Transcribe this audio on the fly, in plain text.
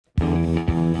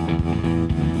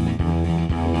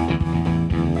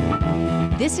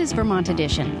This is Vermont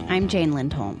Edition. I'm Jane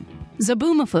Lindholm.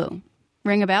 Zaboomafoo.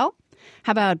 Ring a bell?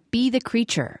 How about Be the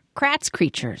Creature? Kratt's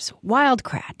Creatures. Wild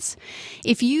Kratts.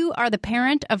 If you are the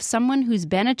parent of someone who's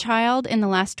been a child in the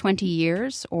last 20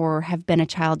 years or have been a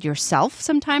child yourself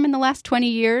sometime in the last 20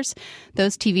 years,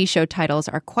 those TV show titles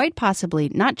are quite possibly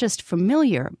not just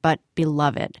familiar, but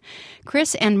beloved.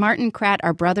 Chris and Martin Kratt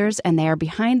are brothers, and they are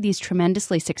behind these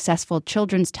tremendously successful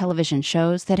children's television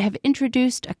shows that have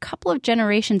introduced a couple of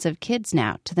generations of kids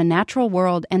now to the natural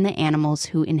world and the animals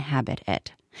who inhabit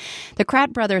it. The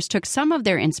Kratt brothers took some of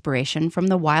their inspiration from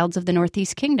the wilds of the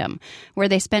Northeast Kingdom, where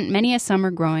they spent many a summer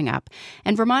growing up,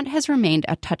 and Vermont has remained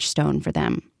a touchstone for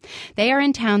them. They are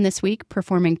in town this week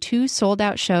performing 2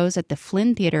 sold-out shows at the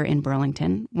Flynn Theater in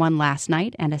Burlington, one last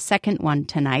night and a second one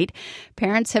tonight.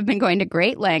 Parents have been going to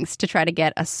great lengths to try to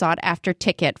get a sought-after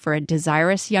ticket for a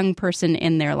desirous young person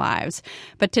in their lives.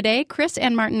 But today, Chris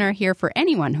and Martin are here for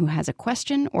anyone who has a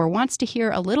question or wants to hear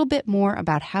a little bit more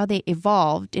about how they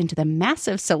evolved into the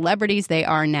massive celebrities they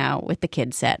are now with the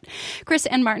Kid Set. Chris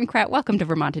and Martin Kratt, welcome to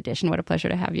Vermont Edition. What a pleasure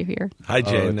to have you here. Hi,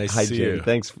 Jane. Nice to see you.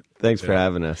 Thanks for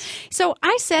having us. So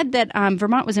I said that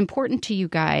Vermont was important to you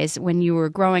guys when you were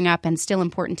growing up and still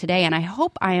important today, and I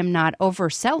hope I am not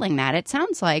overselling that. It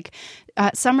sounds like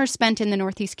summers spent in the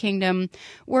Northeast Kingdom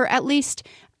were at least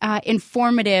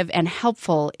informative and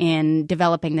helpful in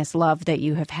developing this love that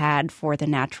you have had for the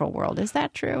natural world. Is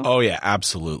that true? Oh, yeah,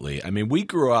 absolutely. I mean, we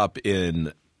grew up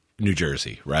in New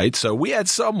Jersey, right? So we had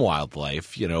some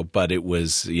wildlife, but it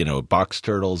was, box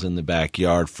turtles in the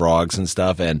backyard, frogs and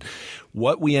stuff. And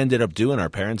what we ended up doing, our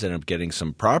parents ended up getting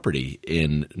some property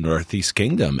in Northeast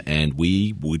Kingdom, and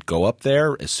we would go up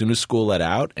there as soon as school let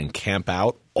out and camp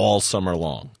out all summer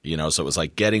long, so it was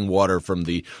like getting water from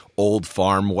the old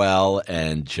farm well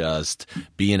and just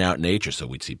being out in nature. So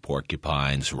we'd see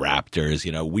porcupines, raptors,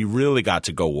 we really got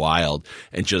to go wild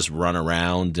and just run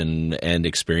around and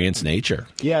experience nature.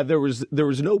 Yeah, there was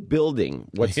no building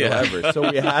whatsoever. Yeah.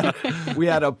 So we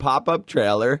had a pop-up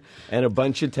trailer and a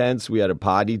bunch of tents. We had a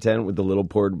potty tent with a little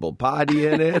portable potty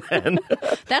in it. And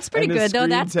that's pretty good, though.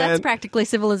 That's practically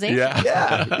civilization.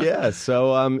 Yeah.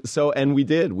 So and we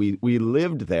did. We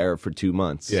lived there for 2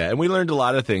 months. Yeah, and we learned a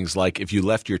lot of things, like if you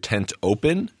left your tent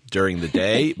open during the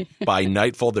day, by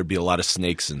nightfall there'd be a lot of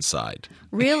snakes inside.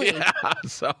 Really? Yeah.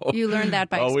 So you learned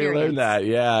that by experience. We learned that,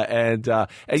 yeah. And so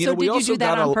we did also you do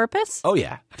that on purpose? Oh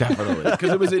yeah, definitely. Because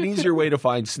it was an easier way to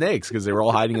find snakes because they were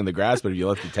all hiding in the grass. But if you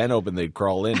left the tent open, they'd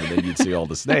crawl in, and then you'd see all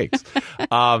the snakes.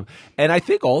 And I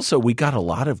think also we got a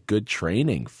lot of good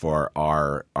training for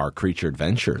our creature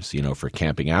adventures, for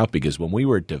camping out, because when we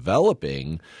were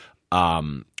developing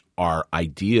our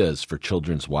ideas for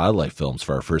children's wildlife films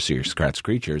for our first series, Kratt's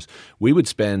Creatures, we would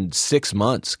spend 6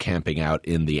 months camping out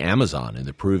in the Amazon, in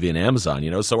the Peruvian Amazon,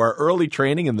 So our early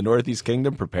training in the Northeast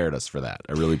Kingdom prepared us for that.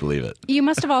 I really believe it. You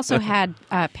must have also had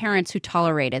parents who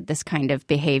tolerated this kind of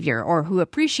behavior or who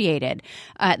appreciated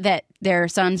that their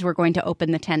sons were going to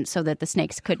open the tent so that the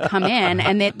snakes could come in.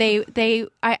 And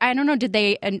I don't know, did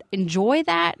they enjoy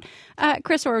that,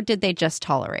 Chris, or did they just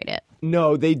tolerate it?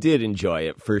 No, they did enjoy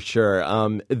it for sure.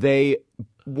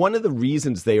 One of the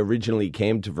reasons they originally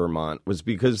came to Vermont was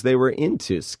because they were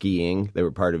into skiing. They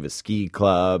were part of a ski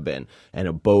club and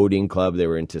a boating club. They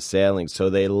were into sailing.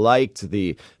 So they liked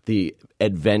the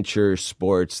adventure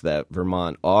sports that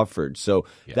Vermont offered. So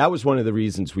that was one of the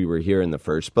reasons we were here in the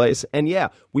first place. And yeah,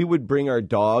 we would bring our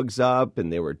dogs up,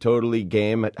 and they were totally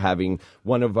game at having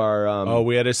one of our...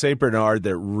 we had a St. Bernard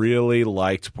that really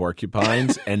liked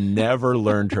porcupines and never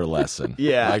learned her lesson.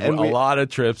 Yeah. Like a lot of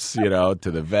trips, to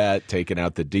the vet, taking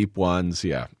out the deep ones.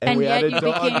 Yeah. And we had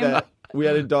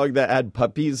a dog that had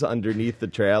puppies underneath the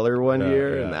trailer one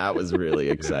year, and that was really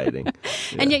exciting.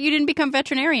 And yet you didn't become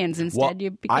veterinarians. Instead,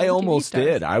 you became I almost TV stars.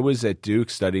 did. I was at Duke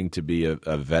studying to be a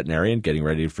veterinarian, getting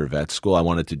ready for vet school. I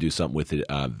wanted to do something with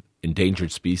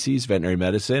endangered species, veterinary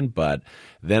medicine, but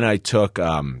then I took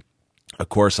a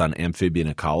course on amphibian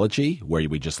ecology where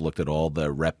we just looked at all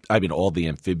the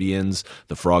amphibians,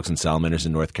 the frogs and salamanders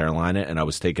in North Carolina, and I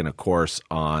was taking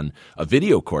a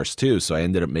video course too. So I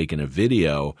ended up making a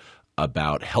video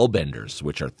about hellbenders,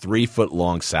 which are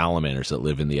 3-foot-long salamanders that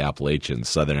live in the Appalachians,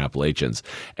 southern Appalachians.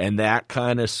 And that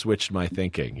kind of switched my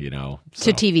thinking, To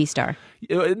TV star.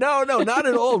 No, not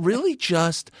at all. Really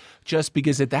just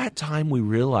because at that time we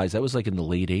realized that was like in the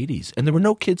late 80s, and there were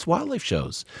no kids' wildlife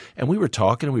shows. And we were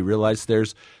talking and we realized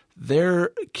their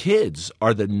kids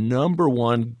are the number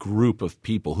one group of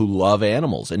people who love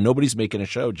animals, and nobody's making a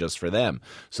show just for them.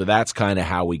 So that's kind of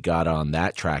how we got on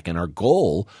that track. And our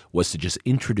goal was to just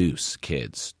introduce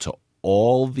kids to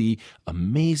all the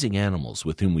amazing animals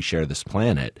with whom we share this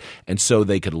planet, and so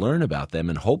they could learn about them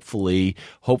and hopefully,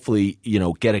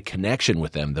 get a connection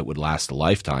with them that would last a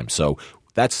lifetime. So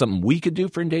that's something we could do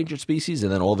for endangered species,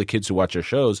 and then all the kids who watch our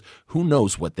shows, who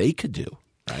knows what they could do,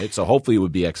 right? So hopefully it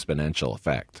would be exponential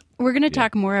effect. We're going to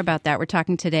talk more about that. We're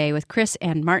talking today with Chris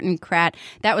and Martin Kratt.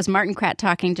 That was Martin Kratt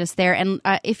talking just there. And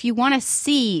if you want to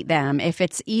see them, if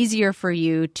it's easier for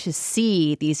you to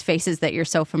see these faces that you're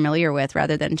so familiar with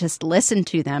rather than just listen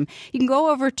to them, you can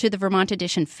go over to the Vermont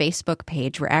Edition Facebook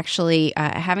page. We're actually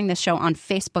having this show on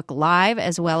Facebook Live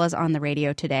as well as on the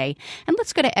radio today. And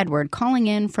let's go to Edward calling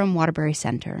in from Waterbury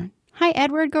Center. Hi,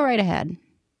 Edward. Go right ahead.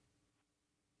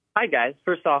 Hi, guys.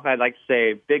 First off, I'd like to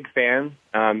say big fan.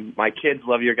 My kids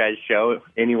love your guys' show,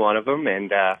 any one of them.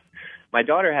 And my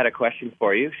daughter had a question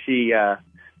for you.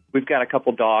 We've got a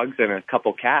couple dogs and a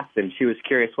couple cats, and she was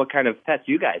curious what kind of pets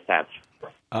you guys have.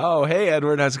 Oh, hey,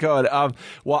 Edward. How's it going?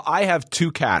 Well, I have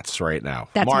 2 cats right now.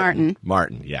 That's Martin.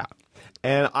 Martin, yeah.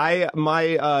 And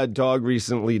my dog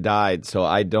recently died, so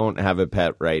I don't have a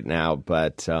pet right now,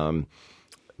 but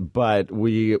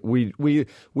we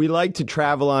like to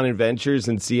travel on adventures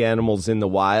and see animals in the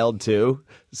wild too.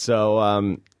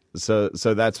 So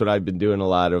that's what I've been doing a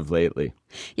lot of lately.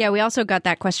 Yeah, we also got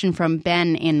that question from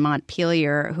Ben in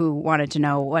Montpelier who wanted to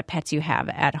know what pets you have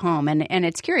at home. And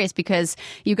it's curious because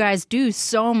you guys do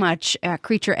so much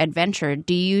creature adventure.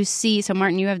 Do you see, so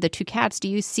Martin, you have the 2 cats. Do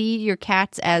you see your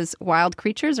cats as wild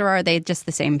creatures or are they just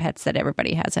the same pets that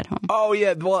everybody has at home? Oh,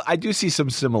 yeah. Well, I do see some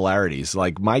similarities.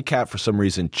 Like my cat, for some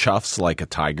reason, chuffs like a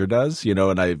tiger does,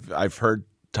 and I've heard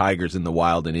tigers in the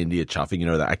wild in India chuffing,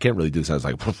 that I can't really do sounds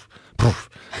like poof, poof,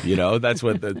 that's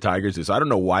what the tigers do. So I don't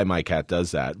know why my cat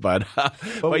does that, but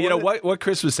what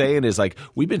Chris was saying is like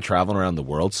we've been traveling around the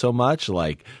world so much,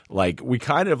 like we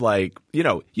kind of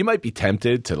you might be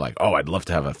tempted to like, oh, I'd love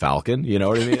to have a falcon, you know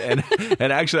what I mean?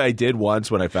 And actually I did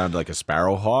once when I found like a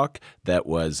sparrowhawk that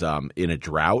was in a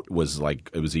drought, it was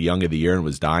a young of the year and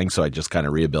was dying, so I just kind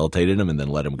of rehabilitated him and then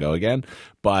let him go again.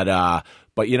 But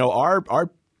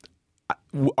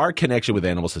our connection with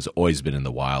animals has always been in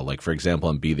the wild. Like, for example,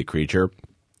 on Be the Creature,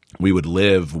 we would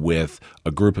live with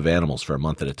a group of animals for a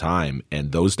month at a time,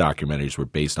 and those documentaries were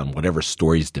based on whatever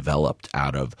stories developed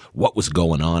out of what was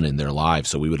going on in their lives.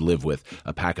 So we would live with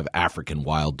a pack of African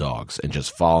wild dogs and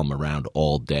just follow them around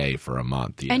all day for a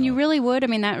month. You really would? I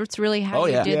mean, that's really how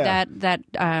you did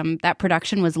that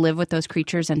production was live with those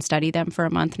creatures and study them for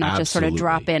a month, not just sort of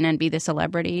drop in and be the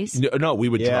celebrities? No, we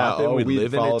would drop in. We'd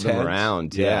live follow in a tent. them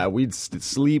around. Yeah, we'd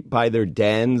sleep by their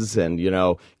dens and,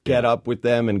 get up with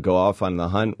them and go off on the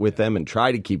hunt with them and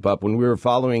try to keep up. When we were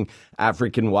following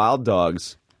African wild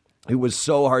dogs, it was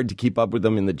so hard to keep up with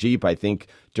them in the Jeep. I think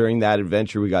during that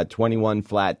adventure, we got 21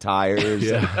 flat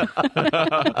tires.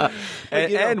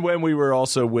 And when we were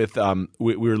also with,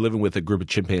 we were living with a group of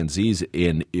chimpanzees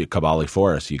in Kabale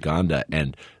Forest, Uganda,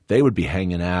 and they would be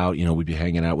hanging out, we'd be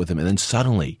hanging out with them. And then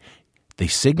suddenly they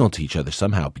signaled to each other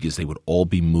somehow because they would all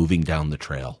be moving down the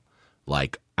trail,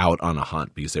 like out on a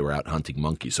hunt because they were out hunting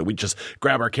monkeys. So we'd just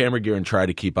grab our camera gear and try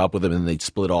to keep up with them, and they'd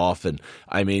split off. And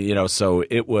I mean, so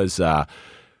it was,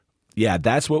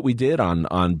 that's what we did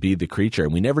on Be the Creature.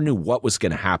 And we never knew what was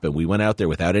going to happen. We went out there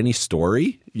without any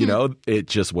story, it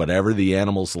just whatever the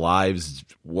animals' lives,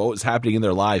 what was happening in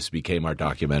their lives became our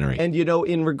documentary. And,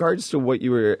 in regards to what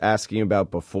you were asking about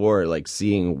before, like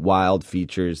seeing wild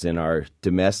features in our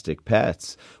domestic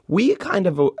pets, we kind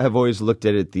of have always looked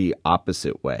at it the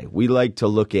opposite way. We like to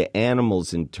look at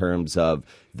animals in terms of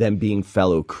them being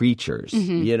fellow creatures,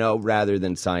 rather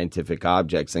than scientific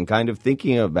objects, and kind of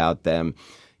thinking about them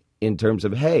in terms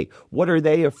of, hey, what are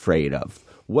they afraid of?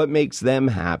 What makes them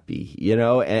happy?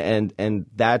 And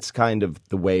that's kind of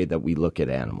the way that we look at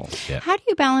animals. Yeah. How do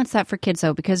you balance that for kids,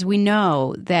 though? Because we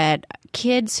know that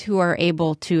kids who are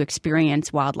able to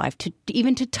experience wildlife,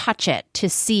 even to touch it, to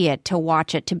see it, to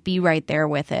watch it, to be right there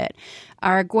with it,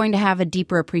 are going to have a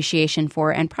deeper appreciation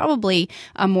for and probably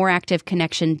a more active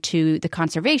connection to the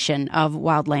conservation of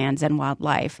wildlands and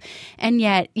wildlife. And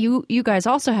yet you guys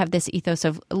also have this ethos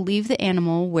of leave the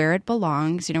animal where it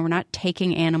belongs. We're not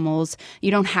taking animals. You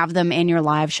don't have them in your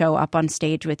live show up on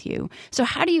stage with you. So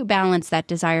how do you balance that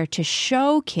desire to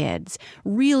show kids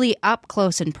really up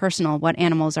close and personal what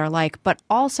animals are like, but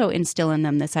also instill in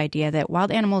them this idea that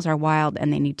wild animals are wild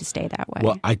and they need to stay that way?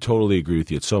 Well, I totally agree with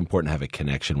you. It's so important to have a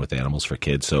connection with animals for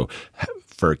kids. So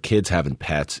for kids, having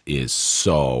pets is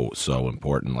so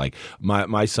important. Like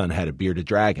my son had a bearded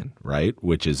dragon, right,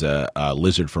 which is a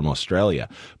lizard from Australia.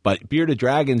 But bearded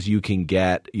dragons you can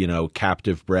get,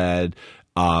 captive bred.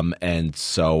 And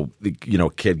so,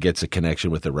 kid gets a connection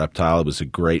with the reptile. It was a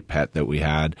great pet that we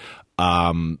had.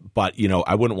 But,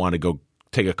 I wouldn't want to go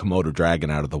take a Komodo dragon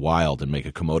out of the wild and make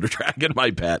a Komodo dragon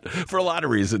my pet for a lot of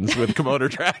reasons with Komodo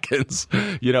dragons.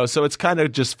 So it's kind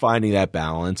of just finding that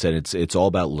balance, and it's all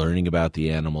about learning about the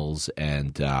animals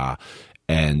and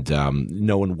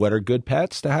knowing what are good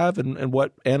pets to have and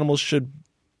what animals should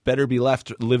better be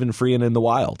left living free and in the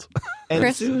wild. And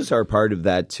Chris? Zoos are part of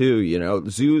that too.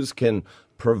 Zoos can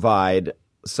provide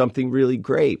something really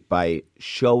great by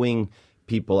showing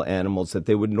people animals that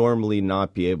they would normally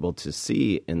not be able to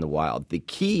see in the wild. The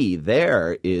key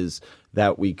there is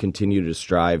that we continue to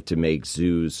strive to make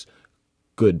zoos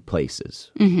good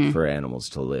places for animals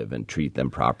to live and treat them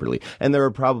properly. And there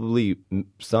are probably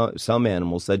some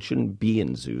animals that shouldn't be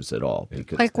in zoos at all.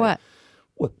 Because Like what?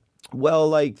 Well,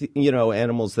 like,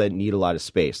 animals that need a lot of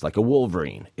space, like a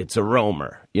wolverine. It's a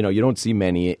roamer. You don't see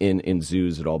many in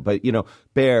zoos at all. But,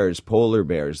 bears, polar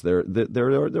bears,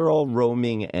 they're all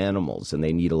roaming animals, and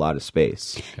they need a lot of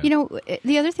space.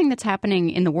 The other thing that's happening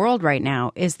in the world right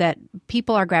now is that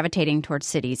people are gravitating towards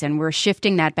cities, and we're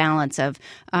shifting that balance of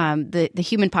the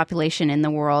human population in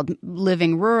the world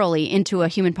living rurally into a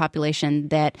human population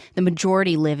that the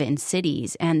majority live in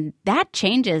cities. And that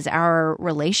changes our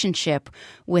relationship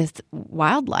with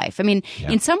wildlife. I mean,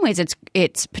 in some ways,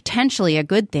 it's potentially a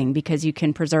good thing because you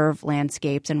can preserve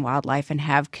landscapes and wildlife and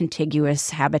have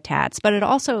contiguous habitats. But it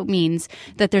also means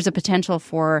that there's a potential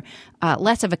for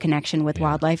less of a connection with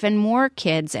wildlife and more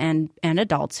kids and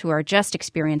adults who are just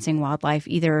experiencing wildlife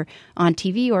either on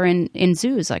TV or in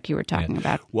zoos like you were talking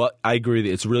about. Well, I agree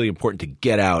that it's really important to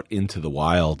get out into the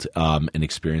wild and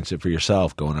experience it for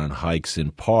yourself, going on hikes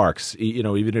in parks.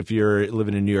 Even if you're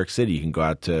living in New York City, you can go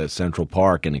out to Central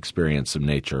Park and experience some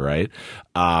nature, right?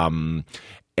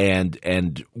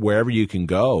 And wherever you can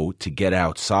go to get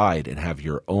outside and have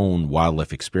your own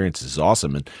wildlife experience is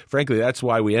awesome. And frankly, that's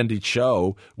why we end each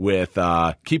show with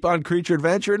keep on creature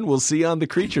adventuring. We'll see you on the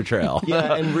creature trail.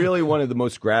 Yeah, and really one of the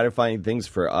most gratifying things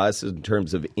for us in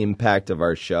terms of impact of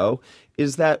our show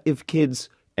is that if kids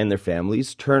and their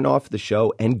families turn off the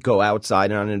show and go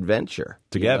outside on an adventure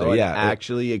together, and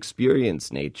actually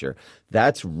experience nature,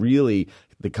 that's really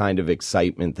the kind of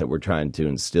excitement that we're trying to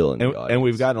instill in the audience. And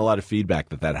we've gotten a lot of feedback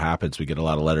that happens. We get a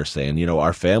lot of letters saying,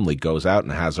 our family goes out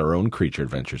and has our own creature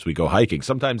adventures. We go hiking.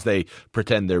 Sometimes they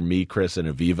pretend they're me, Chris, and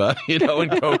Aviva,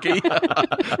 and Koki.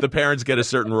 The parents get a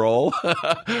certain role.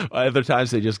 Other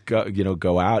times they just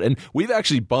go out. And we've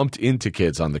actually bumped into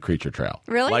kids on the creature trail.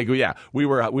 Really? We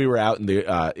were out in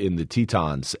the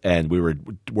Tetons, and we were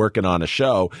working on a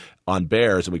show on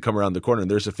bears, and we come around the corner, and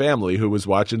there's a family who was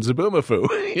watching Zaboomafoo,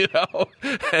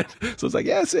 And so it's like,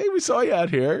 hey, we saw you out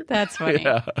here. That's funny.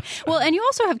 Yeah. Well, and you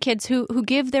also have kids who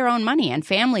give their own money and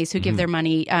families who give their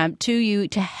money to you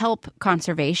to help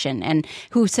conservation and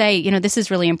who say, this is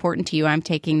really important to you. I'm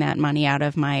taking that money out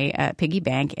of my piggy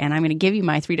bank, and I'm going to give you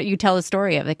my $3. You tell the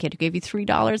story of the kid who gave you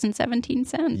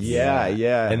 $3.17.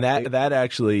 Yeah. And that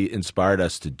actually inspired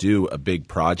us to do a big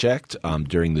project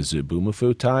during the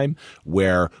Zaboomafoo time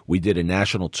where we did a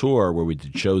national tour where we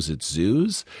did shows at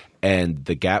zoos. And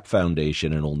the Gap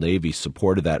Foundation and Old Navy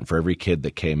supported that. And for every kid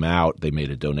that came out, they made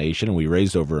a donation. And we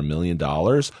raised over $1 million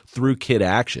through Kid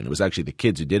Action. It was actually the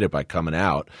kids who did it by coming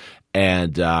out.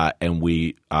 And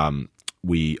we our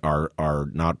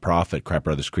nonprofit, Kratt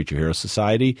Brothers Creature Hero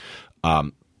Society,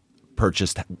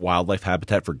 purchased wildlife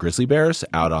habitat for grizzly bears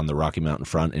out on the Rocky Mountain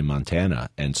front in Montana.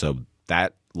 And so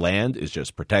that land is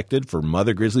just protected for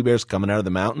mother grizzly bears coming out of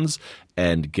the mountains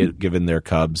and giving their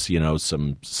cubs,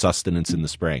 some sustenance in the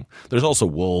spring. There's also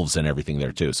wolves and everything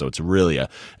there too, so it's really a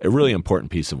really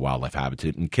important piece of wildlife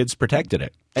habitat, and kids protected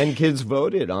it. And kids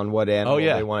voted on what animal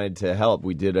they wanted to help.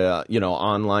 We did a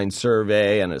online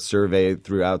survey and a survey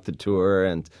throughout the tour,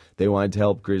 and they wanted to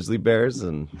help grizzly bears,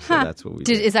 and so that's what we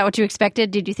did. Is that what you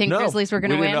expected? Did you think No, grizzlies were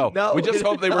going to win? No. We just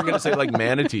hoped they were going to say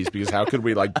manatees, because how could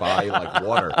we buy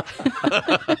water?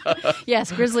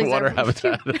 Yes, grizzlies Water are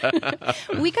habitat.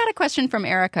 We got a question from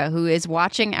Erica, who is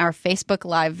watching our Facebook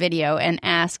Live video and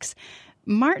asks,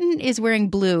 Martin is wearing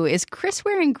blue. Is Chris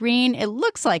wearing green? It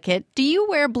looks like it. Do you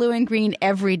wear blue and green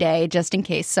every day just in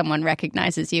case someone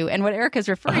recognizes you? And what Erica's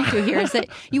referring to here is that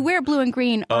you wear blue and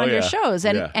green on your shows.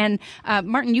 And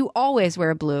Martin, you always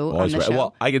wear blue on the show.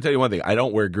 Well, I can tell you one thing. I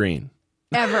don't wear green.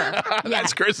 Ever.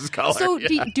 That's Chris's color. So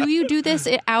do you do this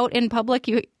out in public?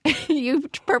 You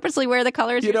purposely wear the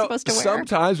colors you're supposed to wear?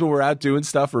 Sometimes when we're out doing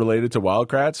stuff related to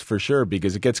Wildcrats, for sure,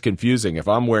 because it gets confusing. If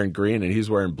I'm wearing green and he's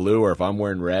wearing blue, or if I'm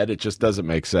wearing red, it just doesn't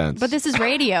make sense. But this is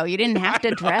radio. You didn't have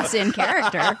to dress in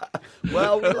character.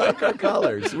 Well, we like our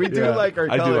colors. We do like our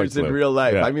colors in real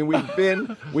life. Yeah. I mean,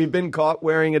 we've been caught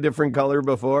wearing a different color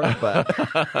before,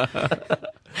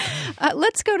 but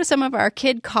Let's go to some of our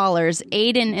kid callers.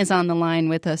 Aiden is on the line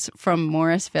with us from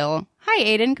Morrisville. Hi,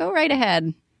 Aiden. Go right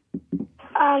ahead.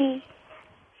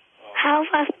 How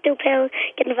fast do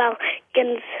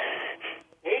pelicans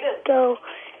go?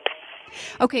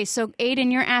 Okay, so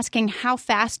Aiden, you're asking how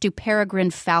fast do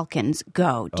peregrine falcons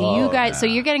go? Do you guys? So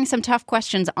you're getting some tough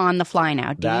questions on the fly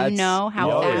now. Do you know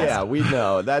how fast? Yeah, we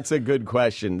know. That's a good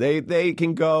question. They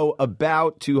can go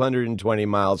about 220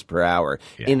 miles per hour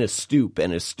in a stoop,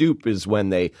 and a stoop is when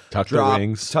they tuck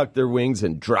their wings,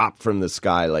 and drop from the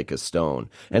sky like a stone.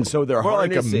 And so they're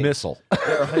harnessing like a missile.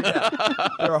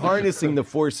 They're harnessing the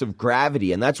force of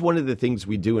gravity, and that's one of the things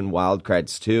we do in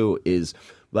Wildcrats too. Is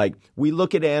like, we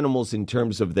look at animals in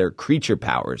terms of their creature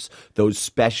powers, those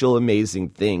special, amazing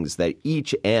things that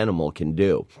each animal can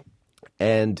do.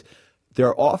 And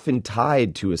they're often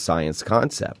tied to a science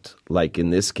concept. Like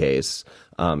in this case,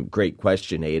 great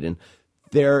question, Aiden.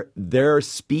 Their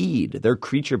speed, their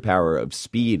creature power of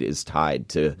speed is tied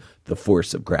to the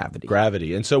force of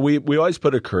gravity. And so we always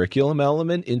put a curriculum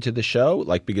element into the show,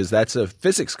 like, because that's a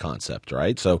physics concept,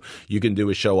 right? So you can do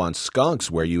a show on skunks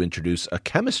where you introduce a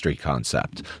chemistry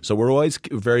concept. So we're always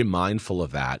very mindful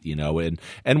of that, you know.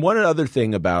 And one other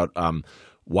thing about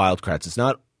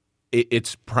Wildcrats,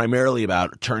 it's primarily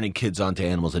about turning kids onto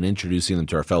animals and introducing them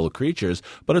to our fellow creatures,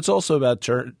 but it's also about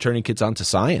turning kids onto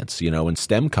science, you know, and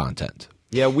STEM content.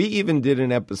 Yeah, we even did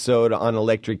an episode on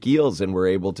electric eels, and we're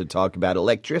able to talk about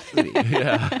electricity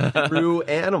through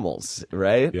animals,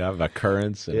 right? Yeah, about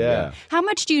currents. And, How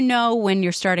much do you know when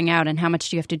you're starting out, and how much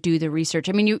do you have to do the research?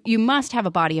 I mean, you must have a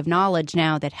body of knowledge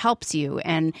now that helps you,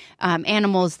 and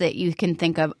animals that you can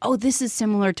think of, oh, this is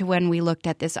similar to when we looked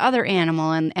at this other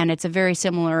animal, and it's a very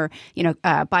similar,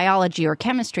 biology or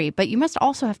chemistry. But you must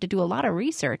also have to do a lot of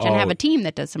research and have a team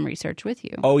that does some research with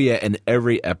you. Oh, yeah, and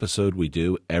every episode we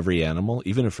do, every animal,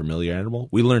 even a familiar animal,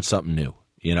 we learn something new.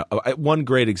 You know, one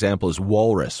great example is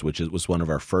walrus, which was one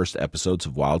of our first episodes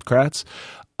of Wildcrats.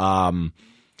 I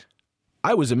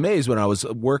was amazed when I was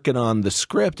working on the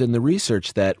script and the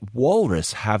research that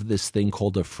walrus have this thing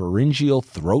called a pharyngeal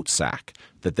throat sac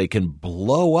that they can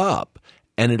blow up.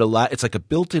 And it's like a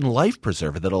built-in life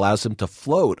preserver that allows them to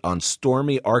float on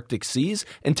stormy Arctic seas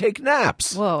and take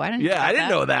naps. Whoa, I didn't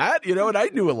know that. You know, and I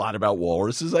knew a lot about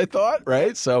walruses, I thought,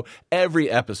 right? So every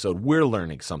episode, we're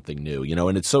learning something new, you know,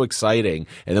 and it's so exciting.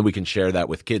 And then we can share that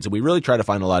with kids. And we really try to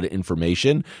find a lot of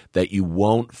information that you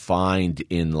won't find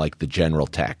in, like, the general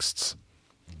texts.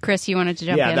 Chris, you wanted to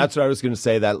jump in? Yeah, that's what I was going to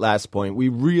say, that last point. We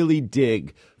really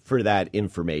dig for that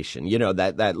information, you know,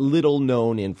 that little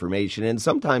known information, and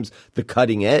sometimes the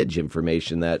cutting edge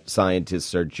information that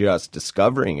scientists are just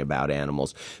discovering about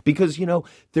animals, because, you know,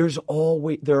 there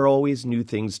are always new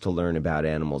things to learn about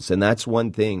animals. And that's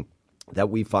one thing that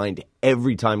we find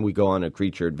every time we go on a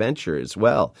creature adventure as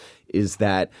well, is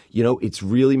that, you know, it's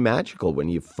really magical when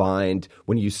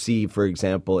you see, for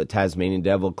example, a Tasmanian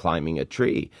devil climbing a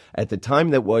tree. At the time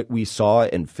that what we saw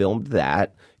and filmed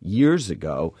that years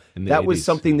ago, that was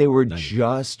something they were 90s.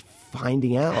 Just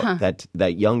finding out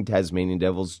that young Tasmanian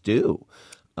devils do.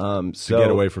 To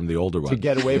get away from the older ones. To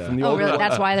get away from the older really? ones.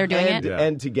 That's why they're doing it?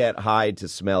 And to get high to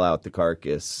smell out the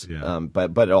carcass,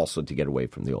 but also to get away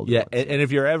from the older ones. And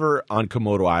if you're ever on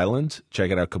Komodo Island,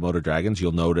 check out Komodo dragons,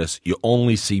 you'll notice you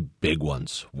only see big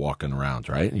ones walking around,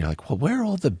 right? And you're like, well, where are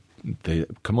all the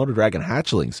Komodo dragon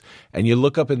hatchlings? And you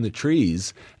look up in the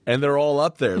trees, and they're all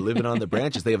up there living on the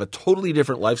branches. They have a totally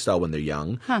different lifestyle when they're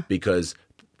young because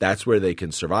that's where they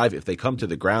can survive. If they come to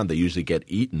the ground, they usually get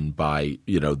eaten by,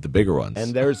 you know, the bigger ones.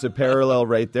 And there's a parallel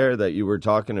right there that you were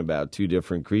talking about. Two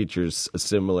different creatures, a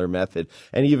similar method.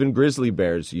 And even grizzly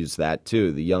bears use that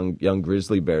too. The young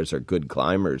grizzly bears are good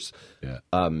climbers.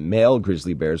 Yeah. Male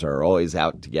grizzly bears are always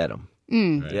out to get them.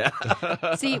 Right.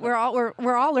 Yeah. See, we're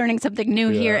all learning something new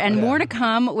here, and more to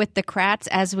come with the Kratts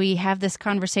as we have this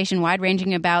conversation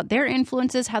wide-ranging about their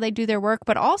influences, how they do their work,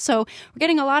 but also we're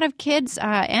getting a lot of kids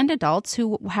and adults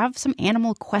who have some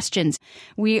animal questions.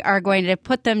 We are going to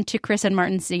put them to Chris and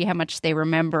Martin, see how much they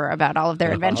remember about all of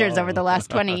their adventures over the last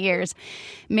 20 years.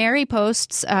 Mary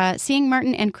posts, seeing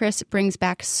Martin and Chris brings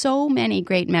back so many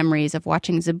great memories of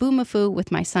watching Zaboomafoo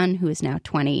with my son, who is now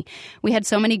 20. We had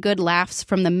so many good laughs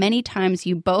from the many times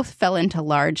you both fell into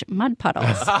large mud puddles.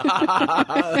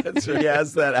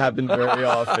 Yes, that happened very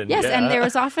often. Yes, and there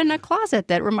was often a closet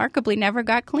that remarkably never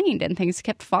got cleaned, and things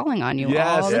kept falling on you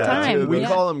all the time. We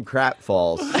call them Kratt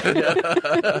falls.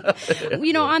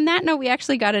 You know, on that note, we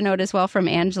actually got a note as well from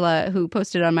Angela, who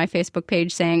posted on my Facebook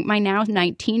page saying, my now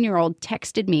 19-year-old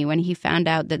texted me when he found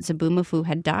out that Zaboomafoo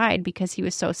had died because he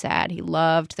was so sad. He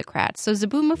loved the Kratts. So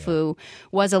Zaboomafoo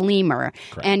was a lemur,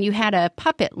 and you had a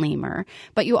puppet lemur,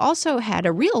 but you also also had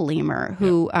a real lemur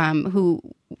who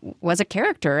was a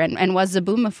character and was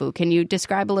Zaboomafoo. Can you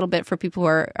describe a little bit for people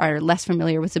who are less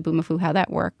familiar with Zaboomafoo how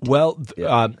that worked? Well,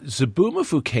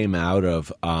 Zaboomafoo came out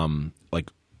of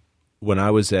when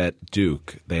I was at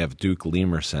Duke, they have Duke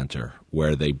Lemur Center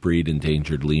where they breed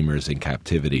endangered lemurs in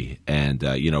captivity. And,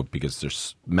 because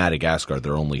there's Madagascar,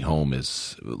 their only home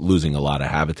is losing a lot of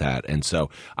habitat. And so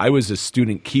I was a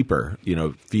student keeper,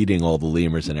 feeding all the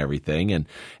lemurs and everything. And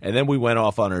then we went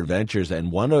off on our adventures.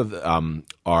 And one of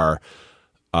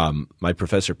my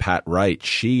professor, Pat Wright,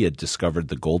 she had discovered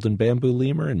the golden bamboo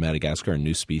lemur in Madagascar, a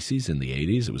new species in the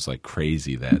 80s. It was like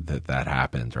crazy that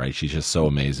happened, right? She's just so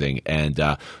amazing. And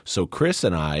so Chris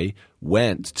and I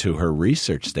went to her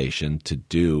research station to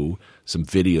do some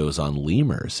videos on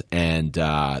lemurs. And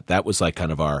that was like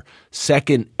kind of our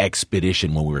second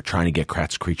expedition when we were trying to get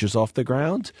Kratt's Creatures off the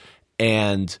ground.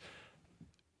 And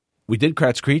we did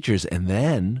Kratt's Creatures, and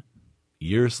then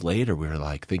years later, we were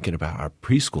like thinking about our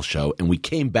preschool show, and we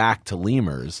came back to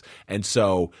lemurs. And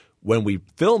so when we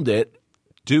filmed it,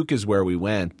 Duke is where we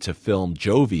went to film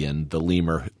Jovian, the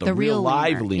lemur, the real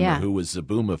live lemur, who was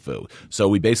Zaboomafoo. So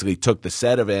we basically took the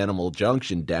set of Animal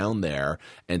Junction down there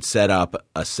and set up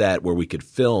a set where we could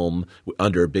film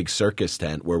under a big circus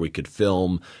tent where we could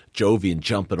film Jovian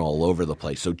jumping all over the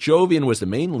place. So Jovian was the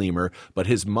main lemur, but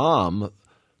his mom,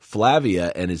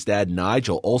 Flavia, and his dad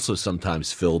Nigel also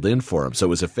sometimes filled in for him. So it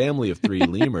was a family of three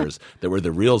lemurs that were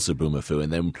the real Zaboomafoo,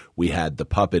 and then we had the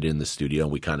puppet in the studio,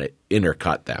 and we kind of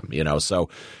intercut them, So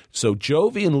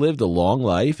Jovian lived a long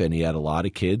life, and he had a lot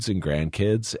of kids and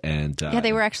grandkids. And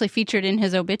they were actually featured in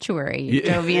his obituary.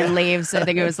 Jovian leaves, I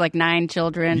think it was like 9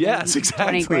 children. Yes,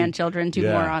 exactly. 20 grandchildren, 2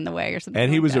 more on the way or something.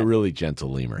 And he was that. a really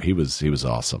gentle lemur. He was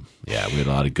awesome. Yeah, we had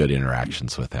a lot of good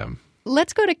interactions with him.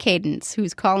 Let's go to Cadence,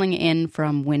 who's calling in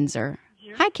from Windsor.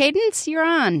 Hi, Cadence. You're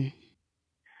on.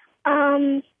 I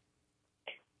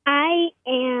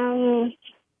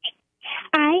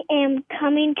am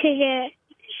coming to the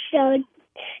show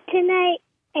tonight,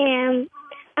 and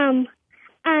I'm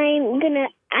gonna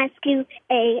ask you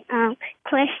a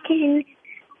question.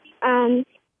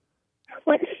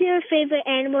 What's your favorite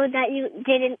animal that you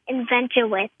did an adventure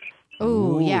with?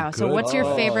 Oh, yeah. So what's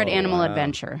your favorite animal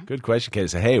adventure? Good question, Kay.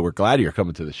 Hey, we're glad you're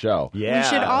coming to the show. Yeah. We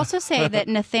should also say that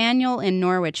Nathaniel in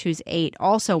Norwich, who's 8,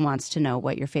 also wants to know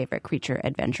what your favorite creature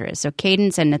adventure is. So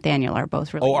Cadence and Nathaniel are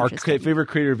both really interested. Our favorort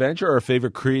creature adventure or our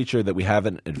favorite creature that we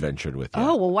haven't adventured with yet?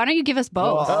 Oh, well, why don't you give us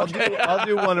both? Well, I'll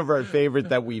do one of our favorite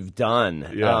that we've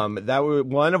done. Yeah. That was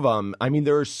one of them. I mean,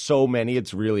 there are so many,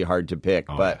 it's really hard to pick.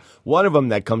 But one of them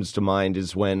that comes to mind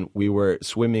is when we were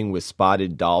swimming with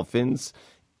spotted dolphins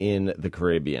in the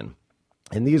Caribbean.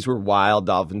 And these were wild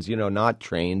dolphins, not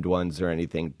trained ones or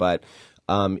anything, but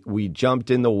we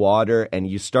jumped in the water and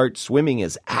you start swimming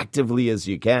as actively as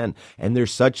you can. And they're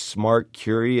such smart,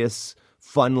 curious,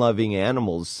 fun-loving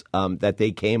animals that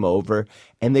they came over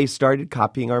and they started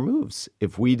copying our moves.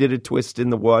 If we did a twist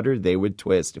in the water, they would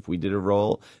twist. If we did a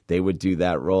roll, they would do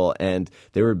that roll. And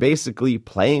they were basically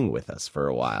playing with us for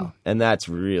a while. And that's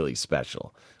really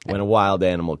special when a wild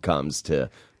animal comes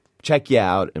to check you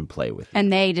out and play with you.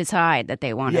 And they decide that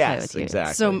they want to play with you.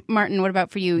 Exactly. So, Martin, what about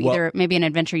for you? Either maybe an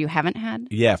adventure you haven't had?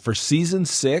 Yeah, for season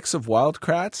 6 of Wild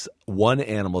Kratts, one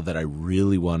animal that I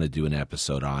really want to do an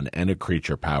episode on and a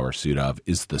creature power suit of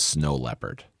is the snow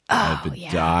leopard. I've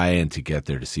been dying to get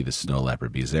there to see the snow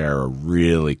leopard because they're a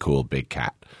really cool big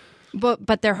cat.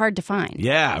 But they're hard to find.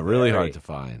 Yeah, really hard to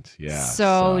find. Yeah.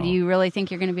 So do you really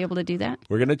think you're going to be able to do that?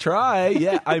 We're going to try.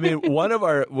 Yeah. I mean,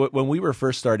 when we were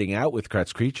first starting out with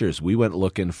Kratt's Creatures, we went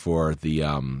looking for the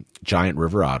giant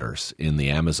river otters in the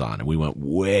Amazon. And we went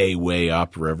way, way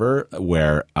upriver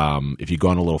where if you go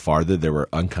on a little farther, there were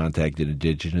uncontacted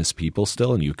indigenous people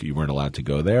still, and you weren't allowed to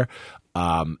go there.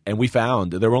 And we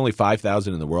found there were only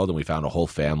 5,000 in the world, and we found a whole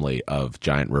family of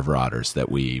giant river otters that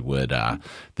we would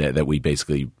that we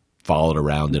basically followed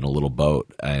around in a little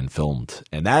boat and filmed.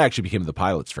 And that actually became the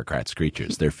pilots for Kratt's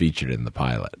Creatures. They're featured in the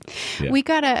pilot. Yeah. We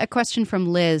got a question from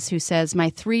Liz who says, my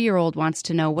 3-year-old wants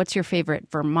to know, what's your favorite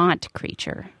Vermont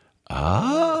creature?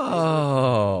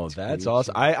 Oh, that's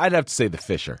awesome. I'd have to say the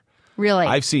fisher. Really?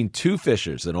 I've seen 2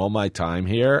 fishers in all my time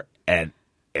here, and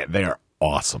they are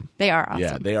awesome. They are awesome.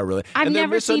 Yeah, they are really. I've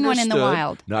never seen one in the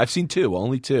wild. No, I've seen 2,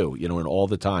 only 2, in all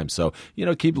the time. So,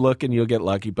 keep looking, you'll get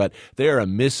lucky. But they are a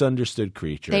misunderstood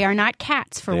creature. They are not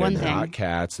cats, for one thing. They're not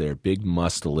cats. They're big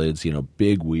mustelids,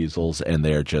 big weasels, and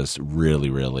they're just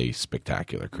really, really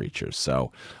spectacular creatures.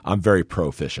 So I'm very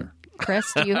pro fisher. Chris,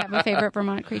 do you have a favorite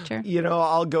Vermont creature?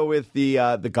 I'll go with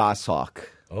the goshawk.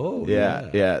 Oh,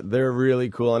 yeah. They're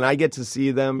really cool. And I get to see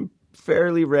them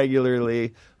fairly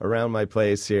regularly around my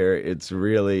place here. It's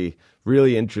really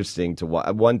really interesting to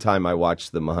watch. One time I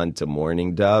watched them hunt a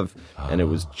mourning dove, and it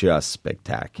was just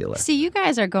spectacular. See, you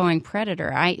guys are going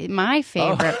predator. My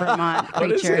favorite Vermont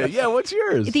What is creature. it? Yeah, what's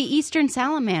yours? The eastern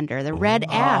salamander, the red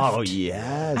Oh, aft.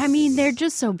 yes. I mean, they're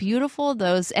just so beautiful.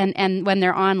 Those and when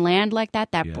they're on land like that,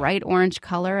 bright orange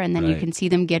color, and then you Right. can see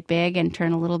them get big and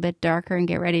turn a little bit darker and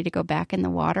get ready to go back in the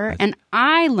water. And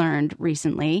I learned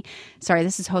recently, sorry,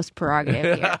 this is host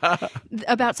prerogative here,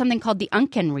 about something called the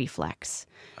Unken reflex.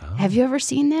 Have you ever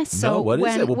seen this? No, what is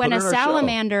when it? We'll when put it a on our show.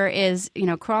 salamander is,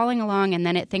 crawling along and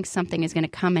then it thinks something is going to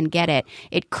come and get it,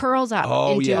 it curls up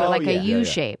into like a U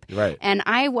shape. Right. And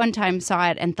I one time saw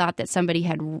it and thought that somebody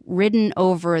had ridden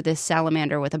over this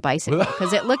salamander with a bicycle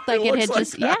because it looked like it looks had like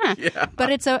just that, yeah.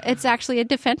 But it's actually a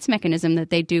defense mechanism that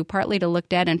they do, partly to look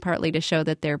dead and partly to show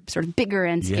that they're sort of bigger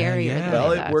and scarier. yeah. than Well,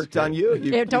 they it thought. worked on you.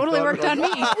 It totally worked on me.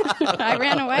 I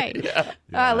ran away.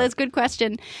 Liz, good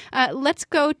question. Let's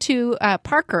go to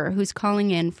Parker, who's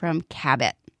calling in from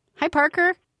Cabot. Hi,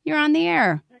 Parker. You're on the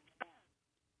air.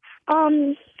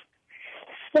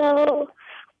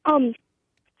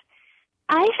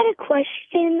 I had a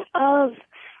question of,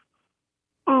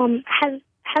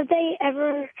 have they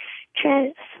ever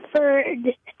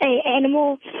transferred a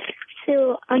animal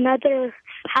to another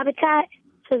habitat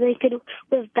so they could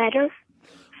live better?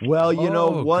 Well,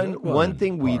 Oh, one good one,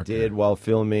 thing we Parker. did while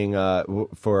filming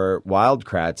for Wild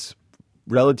Kratts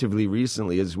relatively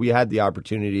recently is we had the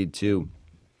opportunity to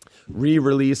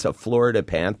re-release a Florida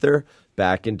panther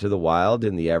back into the wild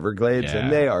in the Everglades, Yeah.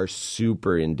 and they are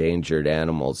super endangered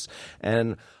animals.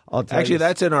 And I'll tell Actually, you,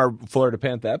 that's in our Florida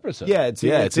Panther episode. yeah, it's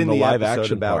in the live episode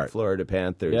action about part. Florida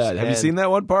panthers. Yeah, have you And- seen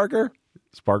that one, Parker?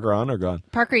 Is Parker on or gone?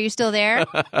 Parker, you still there?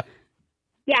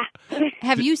 Yeah.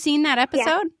 Have you seen that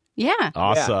episode? Yeah.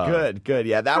 Awesome. Yeah, good.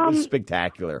 Yeah, that was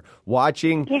spectacular.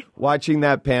 Watching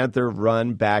that panther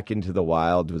run back into the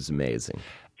wild was amazing.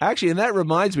 Actually, and that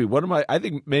reminds me, I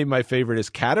think maybe my favorite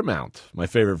is catamount, my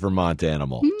favorite Vermont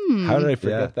animal. How did I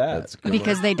forget that? That's good.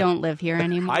 Because they don't live here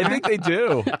anymore. I think they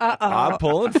do. I'm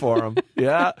pulling for them.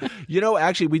 Yeah.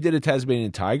 Actually, we did a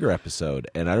Tasmanian tiger episode,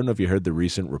 and I don't know if you heard the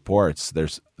recent reports.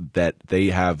 That they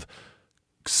have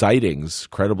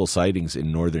credible sightings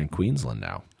in northern Queensland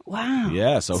now. Wow.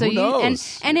 Yeah, so who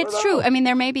knows? And You it's don't true. know. I mean,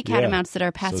 there may be catamounts that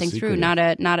are passing through,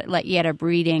 secretive. not yet a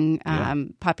breeding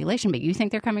population, but you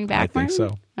think they're coming back? I think Martin?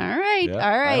 so. All right. Yeah,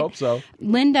 All right. I hope so.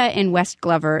 Linda in West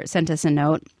Glover sent us a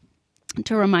note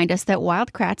to remind us that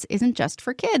Wild Kratts isn't just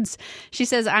for kids. She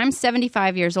says, I'm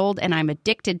 75 years old and I'm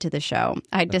addicted to the show.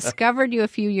 I discovered you a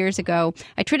few years ago.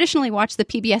 I traditionally watch the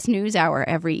PBS NewsHour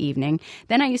every evening.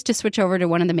 Then I used to switch over to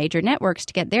one of the major networks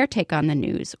to get their take on the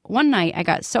news. One night, I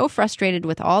got so frustrated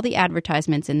with all the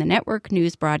advertisements in the network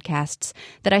news broadcasts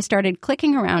that I started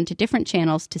clicking around to different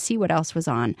channels to see what else was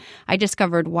on. I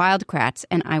discovered Wild Kratts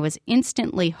and I was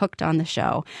instantly hooked on the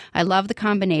show. I love the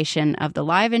combination of the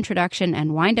live introduction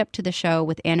and wind up to the show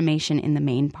with animation in the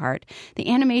main part. The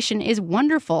animation is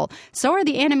wonderful. So are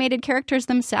the animated characters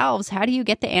themselves. How do you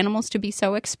get the animals to be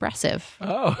so expressive?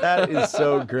 Oh, That is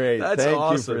so great. That's Thank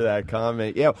awesome. you for that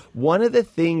comment. Yeah, one of the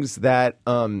things that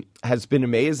has been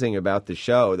amazing about the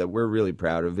show that we're really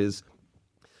proud of is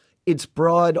its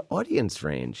broad audience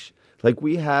range. Like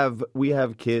we have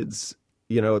kids,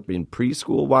 in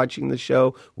preschool watching the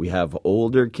show. We have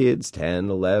older kids, 10,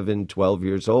 11, 12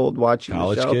 years old watching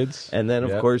College the show. kids. And then,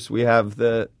 of Yep. course, we have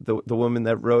the woman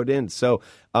that wrote in. So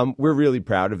we're really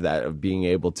proud of that, of being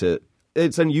able to –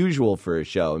 it's unusual for a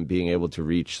show and being able to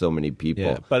reach so many people.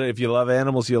 yeah. But if you love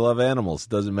animals, you love animals.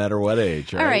 Doesn't matter what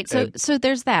age, right? All right, so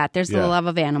there's that. There's Yeah. the love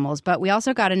of animals. But we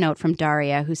also got a note from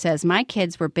Daria who says, my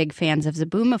kids were big fans of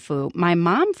Zaboomafoo. My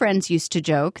mom friends used to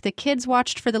joke, the kids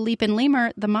watched for the Leap and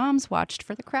Lemur, the moms watched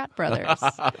for the Kratt brothers.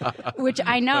 Which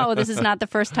I know this is not the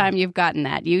first time you've gotten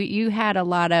that. You had a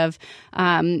lot of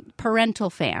parental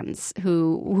fans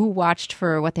who watched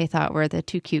for what they thought were the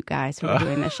two cute guys who were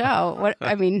doing the show.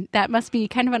 That must be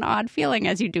kind of an odd feeling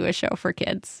as you do a show for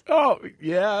kids. Oh,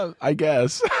 yeah, I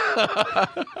guess.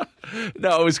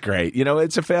 No, it was great.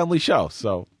 It's a family show.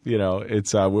 So,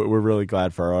 it's we're really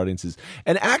glad for our audiences.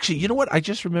 And actually, you know what? I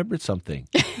just remembered something.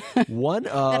 That's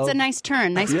a nice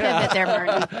turn. Nice pivot there,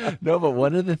 Martin. No, but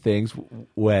one of the things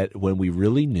when we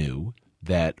really knew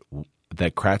that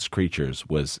Kratt's Creatures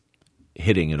was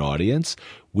hitting an audience,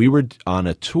 we were on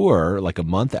a tour like a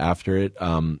month after it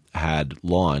had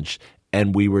launched,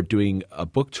 and we were doing a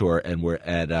book tour, and we're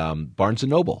at Barnes &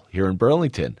 Noble here in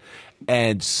Burlington.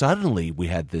 And suddenly we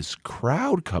had this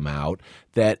crowd come out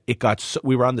that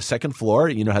we were on the second floor.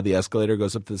 You know how the escalator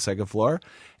goes up to the second floor?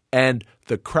 And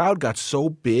the crowd got so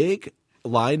big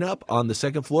lineup on the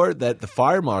second floor that the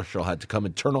fire marshal had to come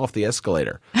and turn off the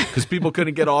escalator because people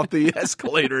couldn't get off the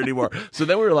escalator anymore. So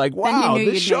then we were like, wow,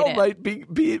 this show might be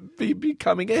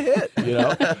becoming a hit, you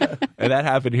know? And that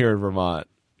happened here in Vermont.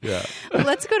 Yeah.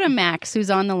 Let's go to Max, who's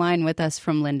on the line with us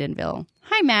from Lyndonville.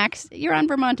 Hi, Max. You're on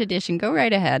Vermont Edition. Go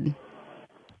right ahead.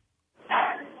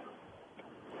 Hi.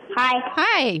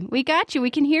 Hi. We got you.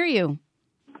 We can hear you.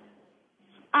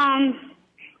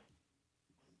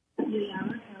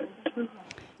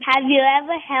 Have you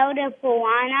ever held a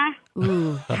piranha?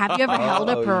 Ooh, have you ever held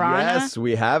a piranha? Yes,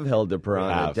 we have held a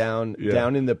piranha down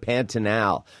in the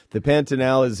Pantanal. The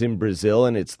Pantanal is in Brazil,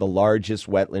 and it's the largest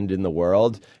wetland in the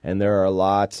world, and there are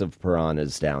lots of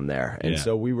piranhas down there. And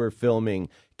so we were filming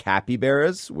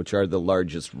capybaras, which are the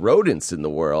largest rodents in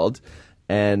the world,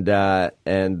 and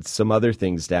some other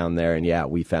things down there.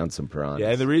 And, we found some piranhas. Yeah,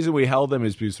 and the reason we held them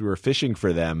is because we were fishing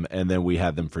for them, and then we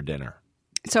had them for dinner.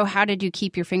 So how did you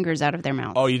keep your fingers out of their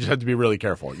mouths? Oh, you just have to be really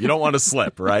careful. You don't want to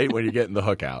slip, right, when you're getting the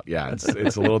hook out. Yeah, it's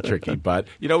a little tricky. But,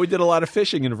 we did a lot of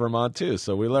fishing in Vermont, too,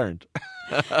 so we learned.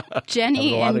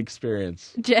 Jenny, a lot of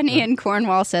experience. Jenny in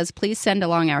Cornwall says, please send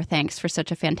along our thanks for such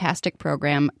a fantastic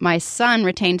program. My son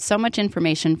retained so much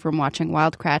information from watching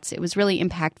Wild Kratts. It was really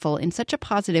impactful in such a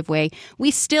positive way.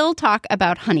 We still talk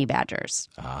about honey badgers.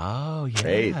 Oh, yeah.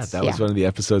 Great. That was one of the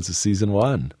episodes of season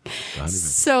 1.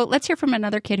 So let's hear from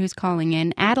another kid who's calling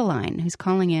in, Adeline, who's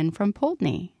calling in from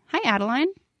Poldney. Hi, Adeline.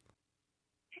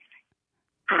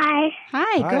 Hi.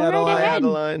 Hi, go right ahead.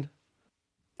 Adeline.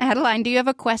 Adeline, do you have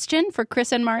a question for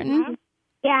Chris and Martin?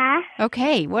 Yeah.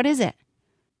 Okay, what is it?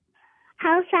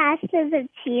 How fast is a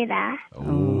cheetah?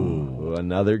 Ooh,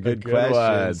 another good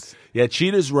question. Yeah,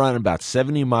 cheetahs run about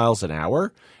 70 miles an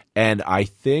hour. And I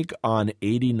think on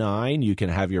 89, you can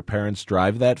have your parents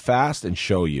drive that fast and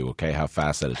show you, how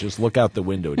fast that is. Just look out the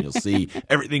window and you'll see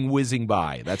everything whizzing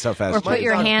by. That's how fast. Or put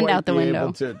your hand out the window.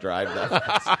 Able to drive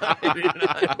that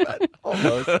fast.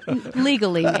 Almost.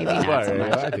 Legally, maybe not so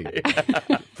much. I think.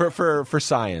 For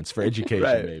science, for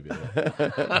education, maybe.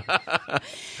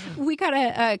 We got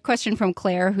a question from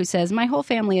Claire who says, my whole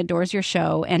family adores your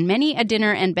show, and many a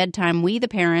dinner and bedtime we, the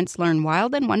parents, learn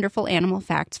wild and wonderful animal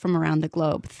facts from around the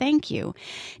globe. Thank you.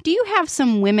 Do you have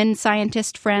some women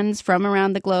scientist friends from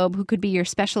around the globe who could be your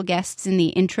special guests in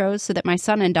the intros so that my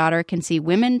son and daughter can see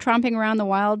women tromping around the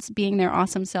wilds being their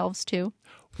awesome selves too?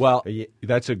 Well,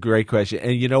 that's a great question.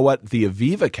 And you know what? The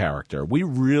Aviva character, we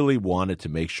really wanted to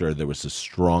make sure there was a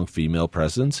strong female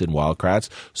presence in Wild Kratts.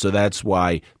 So that's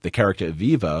why the character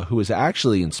Aviva, who is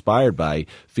actually inspired by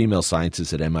female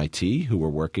scientists at MIT who were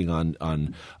working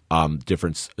on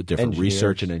different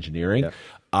research and engineering.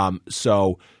 Yeah.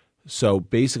 So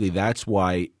basically that's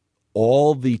why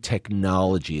all the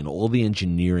technology and all the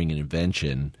engineering and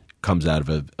invention comes out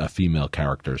of a female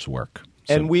character's work.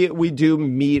 And we do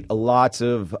meet lots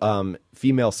of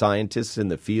female scientists in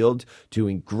the field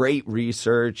doing great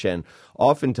research, and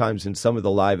oftentimes in some of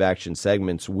the live action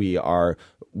segments we are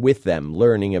with them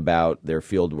learning about their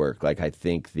field work. Like I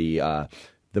think the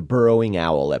burrowing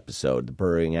owl episode, the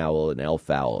burrowing owl and elf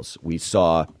owls, we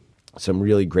saw some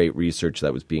really great research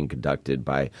that was being conducted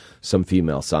by some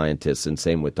female scientists, and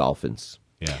same with dolphins.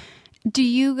 Yeah. Do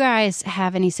you guys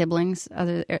have any siblings?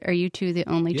 Are you two the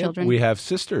only children? We have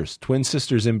sisters, twin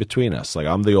sisters in between us. Like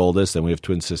I'm the oldest, and we have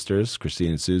twin sisters,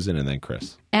 Christine and Susan, and then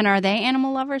Chris. And are they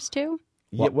animal lovers too?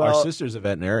 Well, our sister's a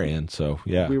veterinarian, so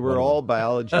yeah. We were all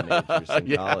biology majors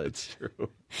in college. That's true.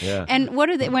 Yeah. And what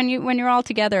are they when you're all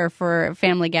together for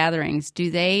family gatherings? Do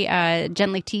they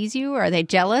gently tease you? Or are they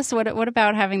jealous? What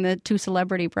about having the two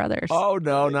celebrity brothers? Oh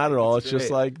no, not at all. It's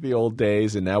just like the old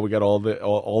days, and now we got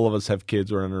all of us have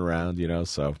kids running around,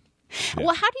 So. Yeah.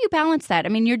 Well, how do you balance that? I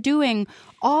mean, you're doing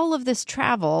all of this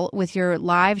travel with your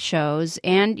live shows,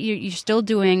 and you're still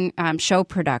doing show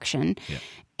production,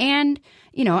 and.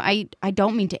 I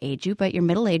don't mean to age you, but you're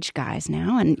middle-aged guys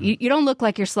now, and you don't look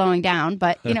like you're slowing down,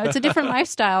 but, it's a different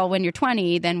lifestyle when you're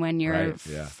 20 than when you're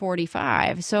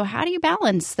 45. So how do you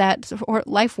balance that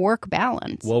life-work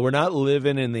balance? Well, we're not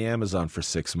living in the Amazon for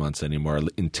 6 months anymore.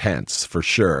 Intense, for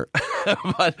sure.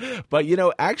 but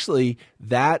actually,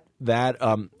 that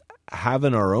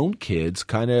having our own kids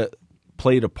kind of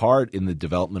played a part in the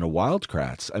development of Wild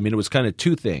Kratts. I mean, it was kind of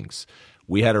two things.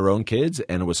 We had our own kids,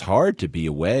 and it was hard to be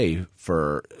away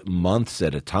for months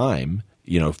at a time,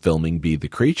 filming Be the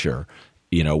Creature,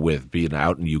 with being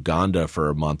out in Uganda for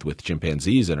a month with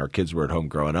chimpanzees, and our kids were at home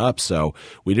growing up. So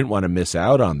we didn't want to miss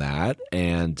out on that.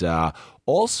 And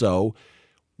also,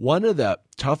 one of the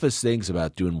toughest things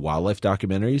about doing wildlife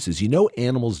documentaries is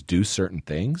animals do certain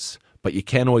things, but you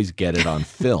can't always get it on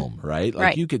film, right?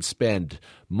 Like you could spend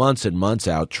months and months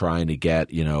out trying to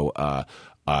get,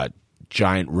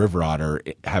 giant river otter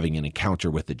having an encounter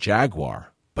with a jaguar.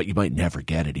 But you might never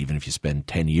get it, even if you spend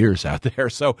 10 years out there.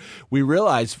 So we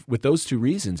realized with those two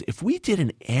reasons, if we did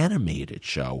an animated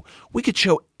show, we could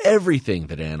show everything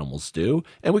that animals do,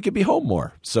 and we could be home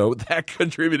more. So that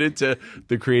contributed to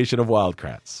the creation of Wild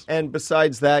Kratts. And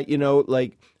besides that,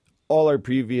 like all our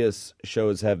previous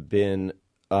shows have been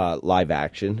live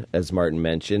action, as Martin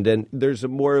mentioned, and there's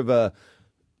more of a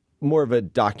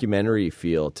documentary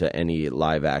feel to any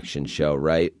live action show,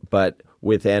 right? But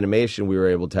with animation, we were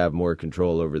able to have more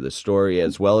control over the story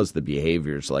as well as the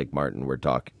behaviors, like Martin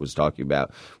was talking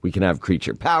about. We can have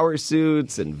creature power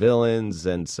suits and villains,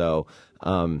 and so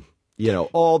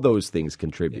all those things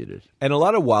contributed. And a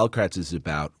lot of Wild Kratts is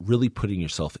about really putting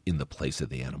yourself in the place of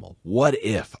the animal. What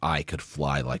if I could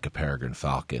fly like a peregrine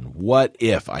falcon? What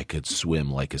if I could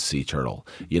swim like a sea turtle?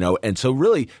 And so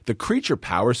really the creature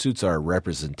power suits are a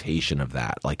representation of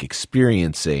that, like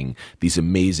experiencing these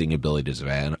amazing abilities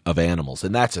of animals.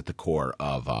 And that's at the core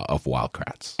of Wild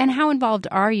Kratts. And how involved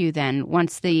are you then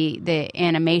once the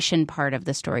animation part of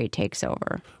the story takes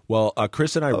over? Well,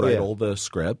 Chris and I write all the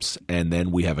scripts, and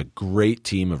then we have a great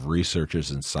team of researchers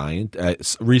and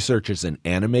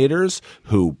animators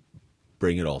who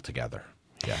bring it all together.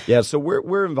 Yeah. So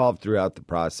we're involved throughout the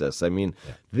process. I mean,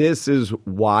 this is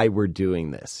why we're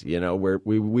doing this.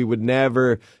 We would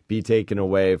never be taken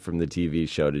away from the TV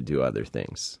show to do other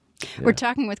things. Yeah. We're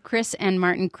talking with Chris and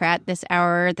Martin Kratt this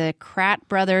hour, the Kratt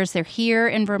brothers. They're here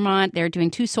in Vermont. They're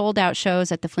doing 2 sold-out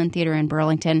shows at the Flint Theater in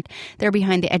Burlington. They're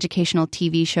behind the educational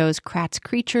TV shows Kratt's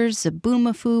Creatures,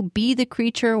 Zaboomafoo, Be the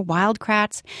Creature, Wild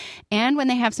Kratts. And when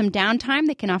they have some downtime,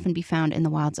 they can often be found in the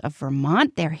wilds of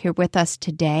Vermont. They're here with us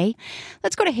today.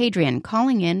 Let's go to Hadrian,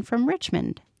 calling in from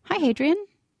Richmond. Hi, Hadrian.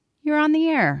 You're on the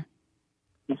air.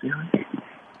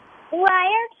 Why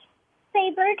are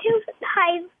saber-toothed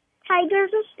tigers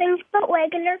extinct, but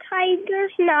regular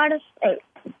tigers not extinct?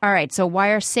 All right, so why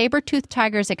are saber-toothed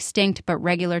tigers extinct, but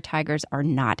regular tigers are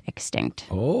not extinct?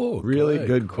 Oh, really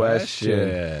good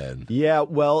question. Yeah,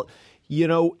 well,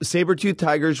 saber-toothed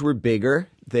tigers were bigger.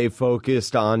 They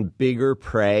focused on bigger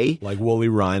prey. Like woolly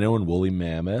rhino and woolly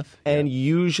mammoth. And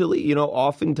usually,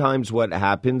 oftentimes what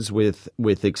happens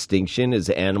with extinction is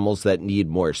animals that need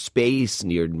more space,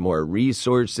 need more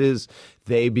resources,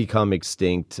 they become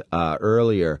extinct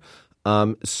earlier.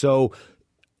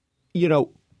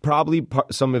 Probably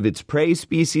some of its prey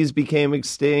species became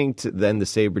extinct. Then the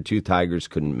saber-toothed tigers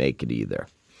couldn't make it either.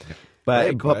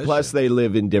 But plus they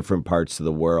live in different parts of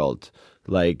the world.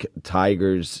 Like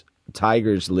tigers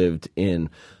lived in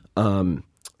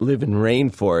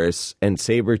rainforests, and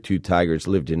saber-toothed tigers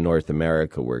lived in North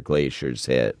America where glaciers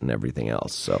hit and everything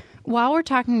else. So while we're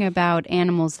talking about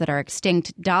animals that are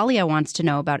extinct, Dahlia wants to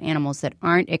know about animals that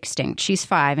aren't extinct. She's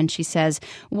 5, and she says,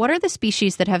 what are the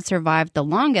species that have survived the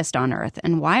longest on Earth,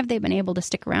 and why have they been able to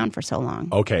stick around for so long?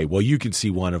 Okay, well, you can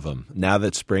see one of them. Now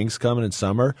that spring's coming and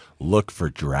summer, look for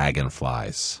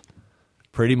dragonflies.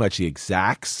 Pretty much the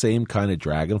exact same kind of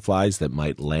dragonflies that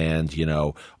might land,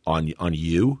 on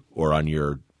you or on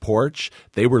your porch.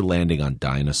 They were landing on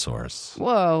dinosaurs.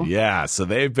 Whoa. Yeah, so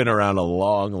they've been around a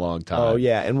long, long time. Oh,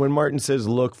 yeah. And when Martin says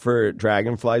look for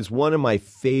dragonflies, one of my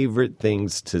favorite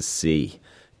things to see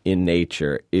in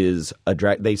nature is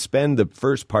they spend the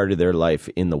first part of their life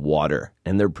in the water,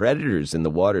 and they're predators in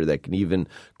the water that can even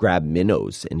grab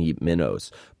minnows and eat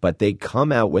minnows. But they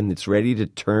come out when it's ready to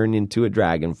turn into a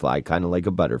dragonfly, kind of like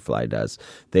a butterfly does.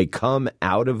 They come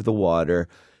out of the water,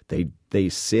 they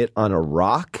sit on a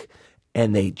rock,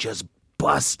 and they just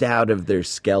bust out of their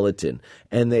skeleton,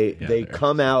 and they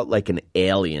come out like an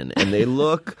alien, and they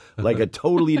look like a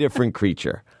totally different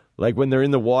creature. Like when they're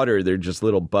in the water, they're just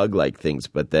little bug-like things,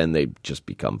 but then they just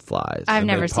become flies. I've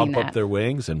never seen that. Pump up their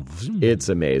wings and it's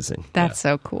amazing. That's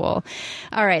so cool.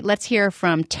 All right, let's hear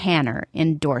from Tanner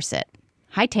in Dorset.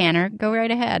 Hi, Tanner. Go right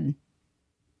ahead.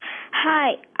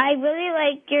 Hi, I really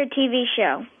like your TV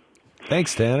show.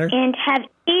 Thanks, Tanner. And have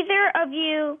either of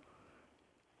you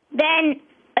been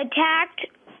attacked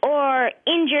or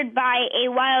injured by a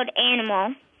wild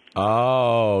animal?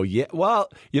 Oh, yeah. Well,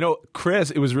 Chris,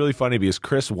 it was really funny because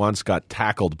Chris once got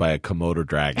tackled by a Komodo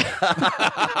dragon.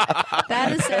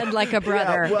 That is said like a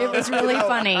brother. Yeah, well, it was really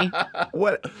funny.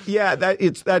 Yeah,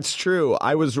 that's true.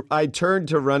 I turned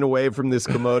to run away from this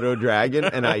Komodo dragon,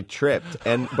 and I tripped.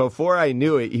 And before I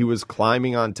knew it, he was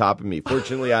climbing on top of me.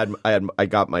 Fortunately, I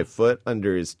got my foot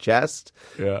under his chest,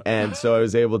 and so I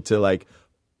was able to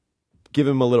give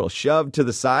him a little shove to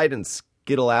the side and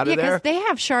skittle out of there. because they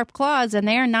have sharp claws and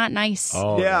they are not nice.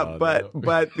 Oh, Yeah, no, but no.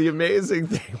 but the amazing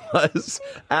thing was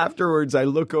afterwards I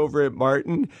look over at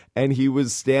Martin and he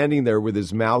was standing there with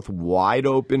his mouth wide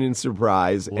open in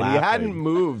surprise and he Laughing. hadn't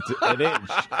moved an inch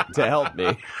to help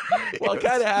me. Well, it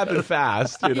kind of happened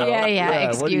fast, you know.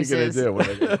 Yeah, What are you excuses. gonna do when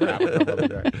they get crap in the other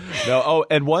day? No. Oh,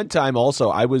 and one time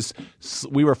also,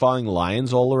 we were following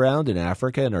lions all around in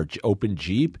Africa in our open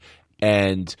Jeep,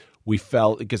 and we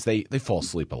fell because they fall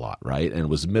asleep a lot, right? And it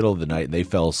was the middle of the night, and they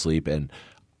fell asleep, and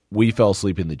we fell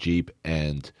asleep in the Jeep,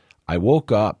 and I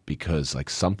woke up because like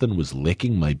something was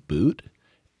licking my boot.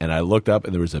 And I looked up,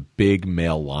 and there was a big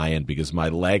male lion because my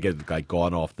leg had like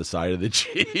gone off the side of the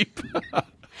Jeep.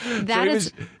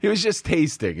 He was just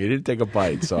tasting. He didn't take a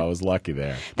bite, so I was lucky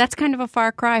there. That's kind of a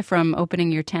far cry from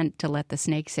opening your tent to let the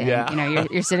snakes in. Yeah. You know,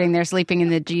 you're sitting there sleeping in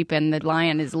the Jeep and the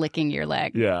lion is licking your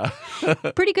leg. Yeah.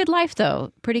 Pretty good life,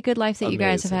 though. Pretty good life that you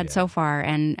guys have Amazing, had yeah. so far,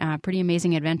 and pretty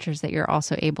amazing adventures that you're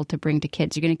also able to bring to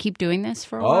kids. You're going to keep doing this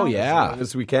for a while? Oh, yeah.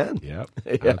 As we can. Yep,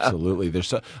 absolutely. There's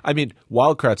so. I mean,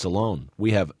 Wild Kratts alone,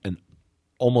 we have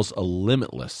almost a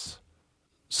limitless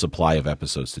supply of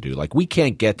episodes to do. Like we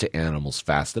can't get to animals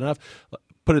fast enough.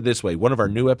 Put it this way: one of our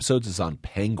new episodes is on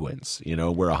penguins. You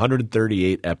know, we're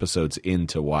 138 episodes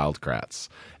into Wild Kratts,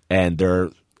 and there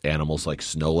are animals like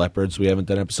snow leopards. We haven't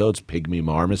done episodes. Pygmy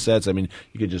marmosets. I mean,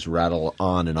 you could just rattle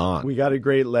on and on. We got a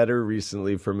great letter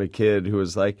recently from a kid who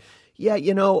was like, "Yeah,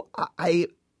 you know,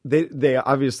 They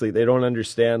obviously they don't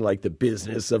understand like the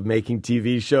business of making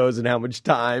TV shows and how much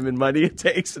time and money it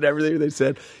takes and everything." They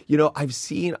said, "You know, I've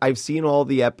seen all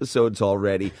the episodes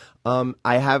already.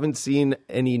 I haven't seen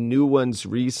any new ones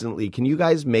recently. Can you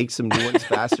guys make some new ones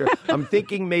faster? I'm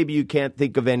thinking maybe you can't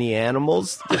think of any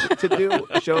animals to do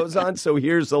shows on, so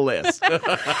here's a list."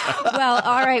 Well,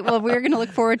 all right. Well, we're going to look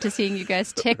forward to seeing you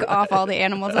guys tick off all the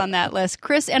animals on that list.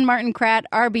 Chris and Martin Kratt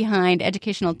are behind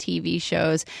educational TV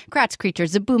shows, Kratt's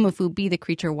Creatures, Zaboomafoo, Be the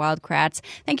Creature, Wild Kratts.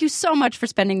 Thank you so much for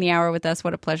spending the hour with us.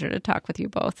 What a pleasure to talk with you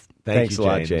both. Thanks you, a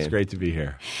lot, Jane. Jane. It's great to be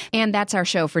here. And that's our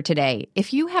show for today.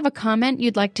 If you have a comment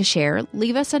you'd like to share,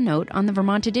 leave us a note on the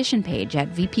Vermont Edition page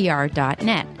at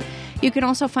vpr.net. You can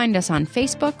also find us on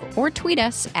Facebook or tweet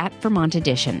us at Vermont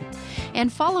Edition.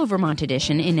 And follow Vermont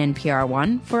Edition in NPR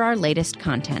One for our latest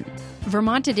content.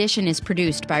 Vermont Edition is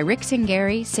produced by Rick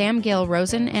Singari, Sam Gale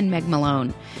Rosen, and Meg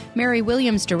Malone. Mary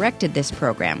Williams directed this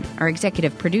program. Our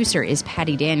executive producer is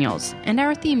Patty Daniels, and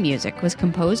our theme music was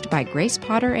composed by Grace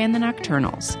Potter and the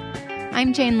Nocturnals.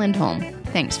 I'm Jane Lindholm.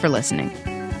 Thanks for listening.